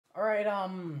Alright,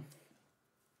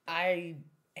 I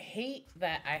hate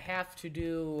that I have to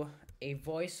do a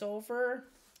voiceover,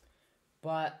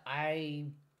 but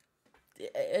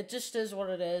it just is what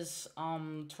it is.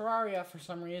 Terraria, for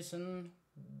some reason,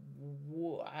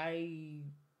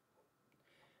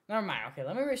 never mind, okay,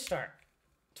 let me restart.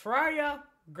 Terraria,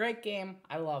 great game,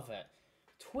 I love it.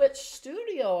 Twitch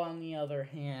Studio, on the other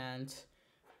hand,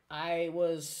 I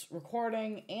was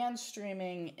recording and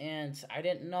streaming, and I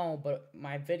didn't know, but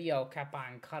my video kept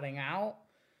on cutting out.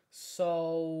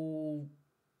 So,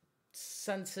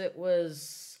 since it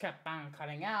was kept on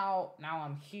cutting out, now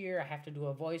I'm here. I have to do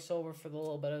a voiceover for the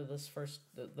little bit of this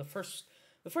the first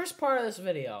part of this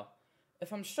video.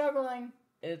 If I'm struggling,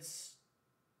 it's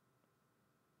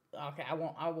okay. I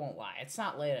won't lie. It's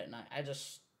not late at night. I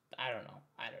don't know.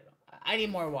 I need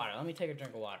more water. Let me take a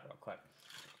drink of water real quick.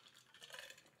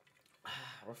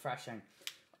 Refreshing.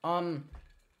 Now,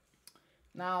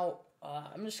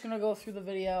 I'm just gonna go through the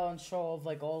video and show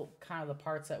like all kind of the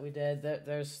parts that we did.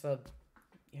 There's the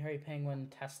hairy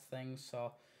penguin test thing,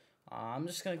 so I'm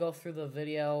just gonna go through the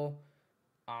video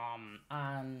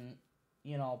on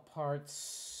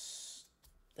parts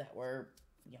that were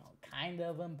kind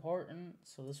of important.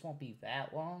 So this won't be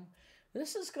that long.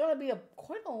 This is gonna be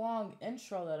quite a long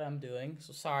intro that I'm doing.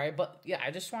 So sorry, but yeah, I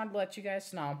just wanted to let you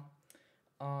guys know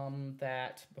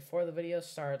that before the video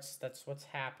starts, that's what's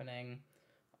happening.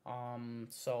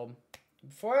 So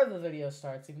before the video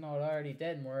starts, even though it already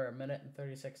did, and we're 1 minute and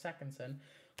 36 seconds in,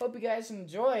 hope you guys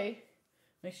enjoy.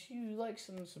 Make sure you like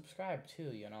and subscribe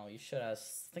too. You should. I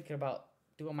was thinking about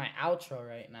doing my outro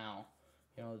right now,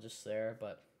 just there,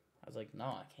 but I was like, no,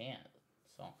 I can't.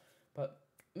 So, but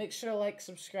make sure to like,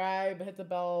 subscribe, hit the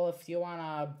bell if you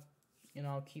wanna,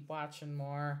 keep watching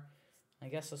more. I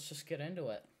guess let's just get into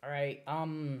it. All right.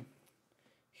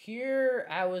 Here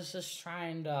I was just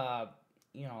trying to,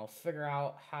 figure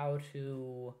out how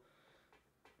to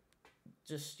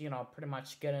just, pretty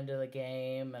much get into the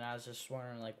game, and I was just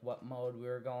wondering like what mode we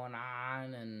were going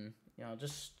on, and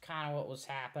just kind of what was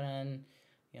happening,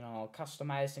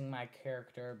 customizing my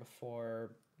character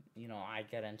before, I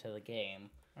get into the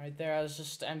game. Right there, I was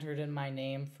just entered in my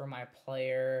name for my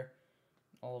player,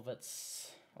 all of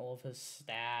his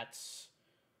stats.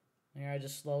 Here I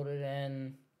just loaded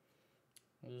in.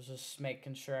 I was just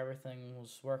making sure everything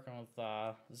was working with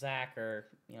Zach, or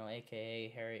aka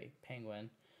Hairy Penguin.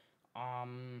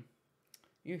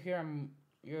 You hear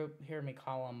me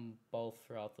call him both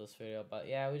throughout this video, but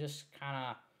yeah, we just kind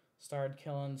of started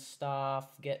killing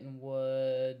stuff, getting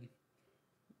wood.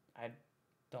 I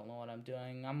don't know what I'm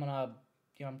doing. I'm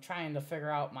trying to figure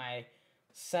out my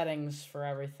settings for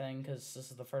everything, because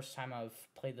this is the first time I've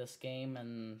played this game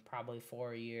in probably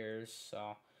 4 years,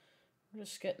 so we're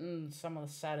just getting some of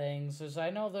the settings. I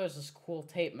know there's this cool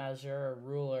tape measure or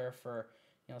ruler for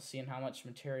seeing how much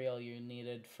material you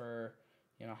needed for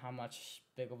how much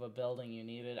big of a building you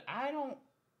needed. I don't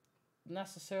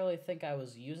necessarily think I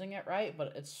was using it right,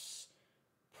 but it's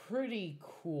pretty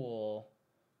cool,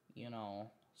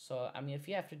 so I mean, if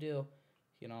you have to do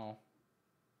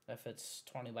if it's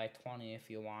 20 by 20, if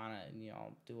you want it, and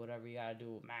do whatever you gotta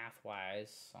do math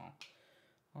wise. So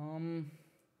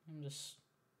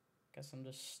guess I'm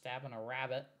just stabbing a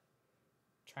rabbit,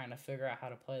 trying to figure out how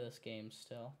to play this game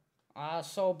still.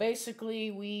 So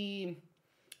basically we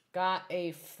got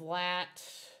a flat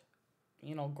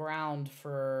ground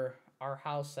for our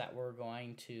house that we're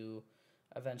going to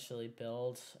eventually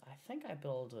build. I think I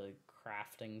built a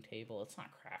crafting table. It's not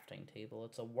a crafting table,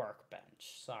 it's a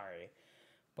workbench, sorry.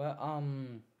 But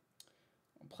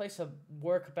place a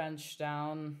workbench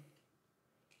down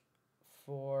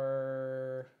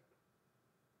for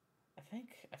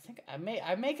I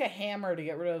make a hammer to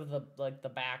get rid of the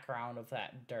background of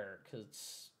that dirt, because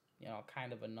it's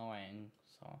kind of annoying.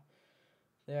 So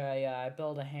there, yeah, I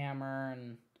build a hammer,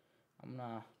 and I'm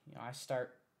gonna I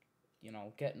start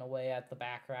getting away at the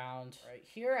background. Right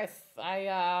here,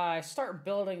 I start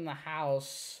building the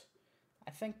house.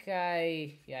 I think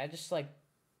I just like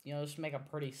just make a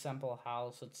pretty simple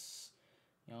house. It's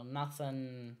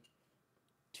nothing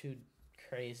too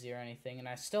crazy or anything, and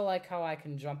I still like how I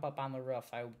can jump up on the roof.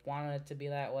 I wanted it to be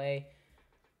that way.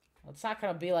 It's not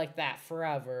gonna be like that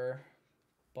forever,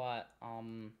 but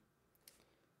I'm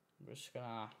just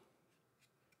gonna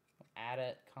add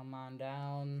it, come on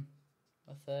down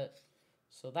with it.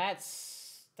 So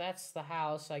that's the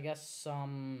house. I guess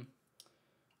I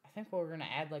think we're gonna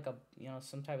add like a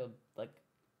some type of like,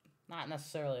 not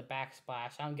necessarily a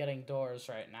backsplash. I'm getting doors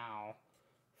right now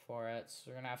for it, so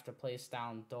we're gonna have to place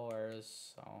down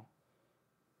doors. So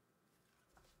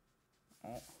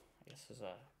I guess there's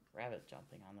a rabbit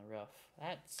jumping on the roof.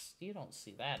 You don't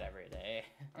see that every day.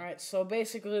 Alright, so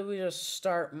basically we just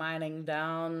start mining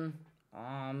down.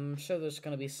 I'm sure there's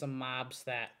going to be some mobs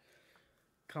that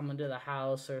come into the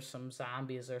house, or some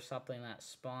zombies or something that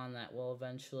spawn that will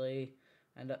eventually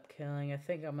end up killing. I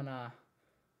think I'm going to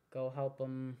go help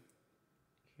him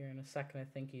here in a second. I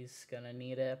think he's going to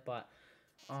need it, but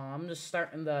I'm just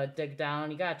starting to dig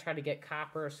down. You got to try to get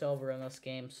copper or silver in this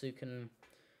game so you can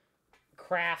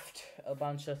craft a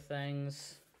bunch of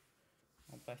things.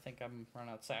 I think I'm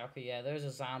running outside. Okay, yeah, there's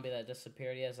a zombie that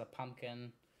disappeared. He has a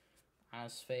pumpkin on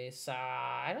his face.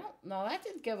 I don't know. That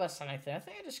didn't give us anything. I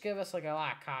think it just gave us like a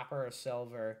lot of copper or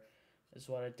silver is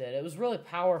what it did. It was really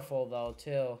powerful though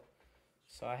too.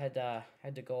 So I had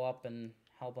to go up and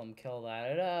help him kill that.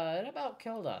 It about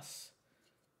killed us.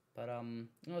 But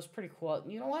it was pretty cool.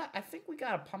 You know what? I think we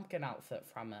got a pumpkin outfit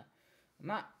from it. I'm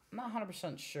not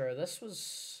 100% sure. This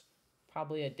was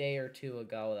probably a day or two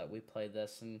ago that we played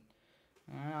this, and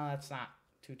that's not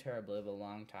too terribly of a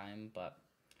long time, but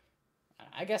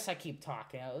I guess I keep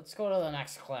talking. Let's go to the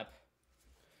next clip.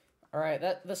 Alright,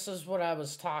 this is what I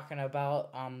was talking about.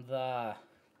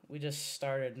 We just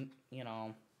started, you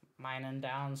know, mining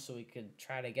down so we could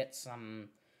try to get some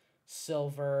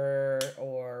silver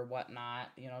or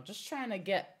whatnot. You know, just trying to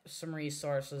get some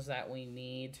resources that we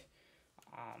need.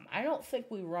 I don't think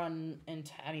we run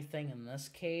into anything in this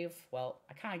cave. Well,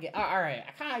 I kind of get... Alright,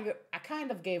 I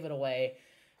kind of gave it away.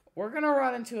 We're going to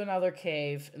run into another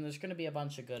cave, and there's going to be a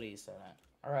bunch of goodies in it.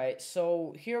 Alright,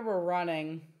 so here we're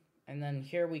running, and then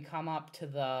here we come up to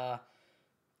the... I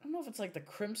don't know if it's like the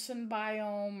Crimson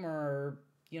biome, or...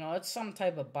 You know, it's some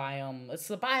type of biome. It's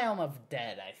the biome of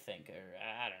dead, I think, or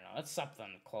I don't know. It's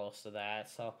something close to that,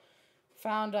 so...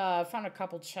 Found a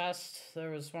couple chests. There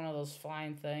was one of those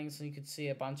flying things, and you could see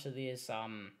a bunch of these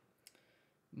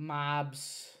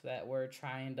mobs that were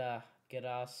trying to get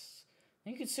us.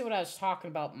 And you can see what I was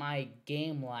talking about, my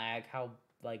game lag, how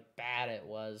like bad it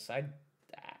was. I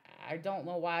don't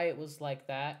know why it was like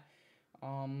that.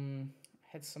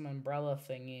 Had some umbrella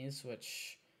thingies,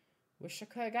 which wish I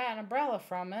could have got an umbrella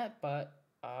from it, but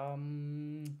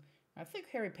I think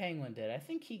Harry Penguin did. I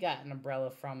think he got an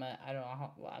umbrella from it. I don't know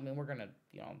how, well, I mean, we're going to,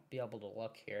 you know, be able to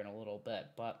look here in a little bit.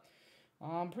 But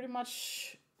pretty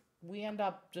much we end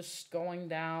up just going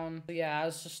down. Yeah, I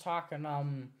was just talking,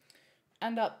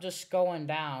 end up just going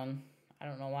down. I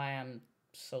don't know why I'm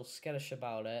so skittish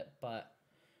about it, but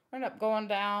we end up going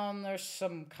down. There's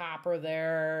some copper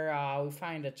there. We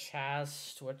find a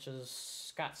chest, which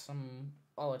has got some,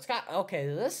 oh, it's got, okay,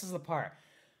 this is the part.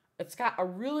 It's got a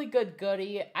really good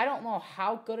goodie. I don't know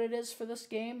how good it is for this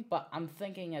game, but I'm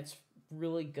thinking it's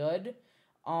really good.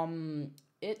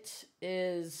 It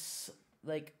is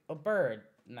like a bird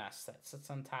nest that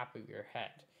sits on top of your head.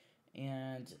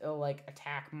 And it'll like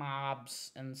attack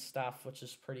mobs and stuff, which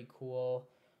is pretty cool.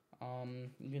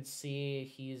 You can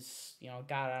see he's, you know,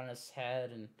 got on his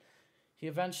head, and he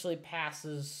eventually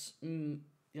passes, you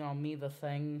know, me the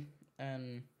thing,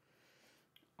 and...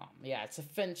 yeah, it's a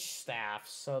finch staff,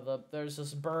 so there's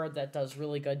this bird that does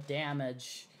really good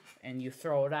damage, and you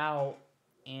throw it out,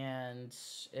 and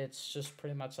it's just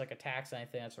pretty much like attacks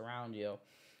anything that's around you.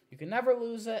 You can never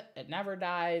lose it. It never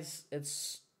dies.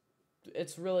 It's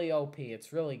really OP.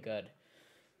 It's really good.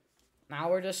 Now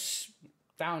we're just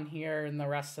down here in the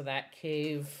rest of that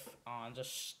cave,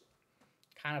 just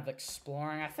kind of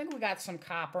exploring. I think we got some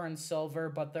copper and silver,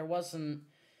 but there wasn't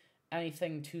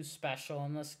anything too special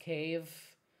in this cave.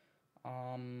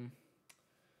 I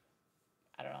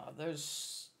don't know,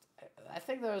 I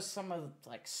think there was some of,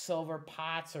 like, silver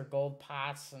pots or gold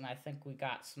pots, and I think we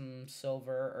got some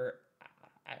silver, or,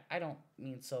 I don't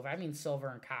mean silver, I mean silver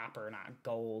and copper, not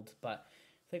gold, but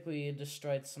I think we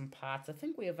destroyed some pots. I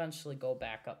think we eventually go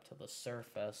back up to the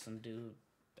surface and do,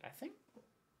 I think,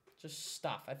 just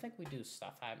stuff. I think we do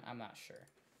stuff, I'm not sure.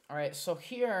 Alright, so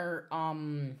here,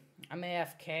 I'm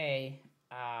AFK,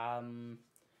 I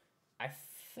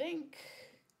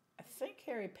think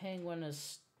Harry Penguin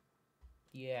is,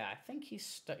 yeah, I think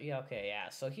he's, yeah, okay, yeah,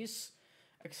 so he's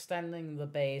extending the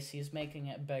base, he's making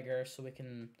it bigger so we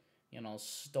can, you know,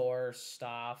 store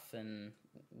stuff and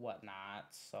whatnot,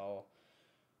 so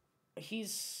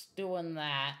he's doing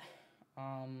that.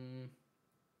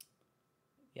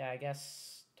 Yeah, I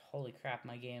guess, holy crap,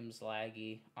 my game's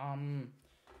laggy.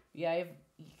 Yeah,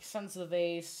 he sends the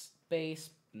base,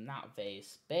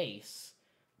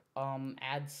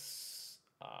 adds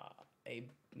a,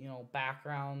 you know,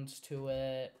 backgrounds to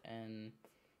it, and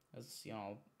there's, you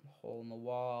know, a hole in the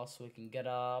wall so we can get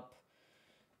up,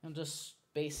 and just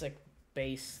basic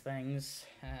base things.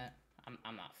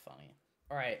 I'm not funny.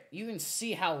 Alright, you can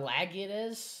see how laggy it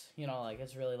is, you know, like,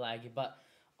 it's really laggy, but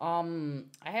I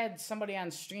had somebody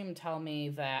on stream tell me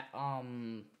that,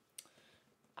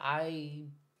 I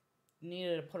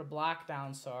needed to put a block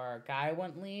down so our guy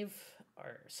wouldn't leave,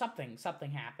 or something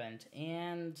happened.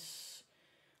 And,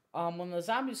 when the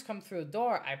zombies come through the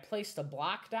door, I placed a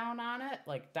block down on it,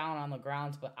 like, down on the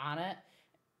ground, but on it.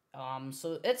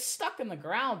 So it's stuck in the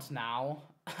ground now.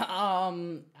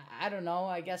 I don't know,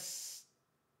 I guess,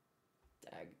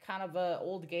 kind of a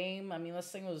old game. I mean,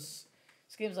 this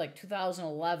game's like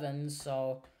 2011,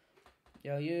 so,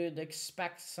 you know, you'd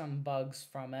expect some bugs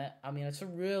from it. I mean, it's a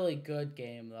really good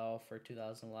game, though, for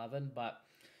 2011, but,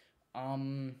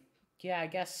 yeah, I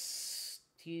guess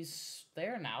he's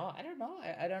there now. I don't know.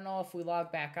 I don't know if we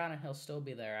log back on and he'll still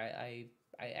be there. I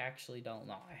actually don't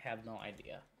know. I have no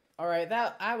idea. Alright,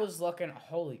 that, I was looking,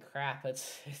 holy crap,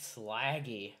 it's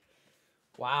laggy.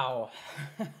 Wow.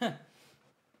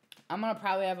 I'm gonna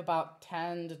probably have about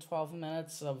 10 to 12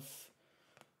 minutes of,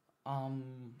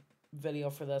 video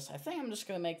for this. I think I'm just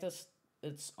gonna make this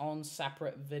its own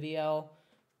separate video.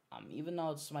 Even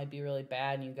though it might be really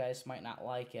bad and you guys might not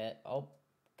like it. Oh,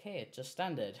 okay, it just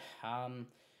ended.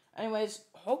 Anyways,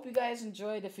 hope you guys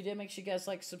enjoyed. If you did, make sure you guys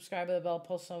like, subscribe to the bell,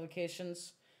 post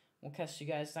notifications. We'll catch you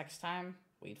guys next time.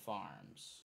 Weed Farms.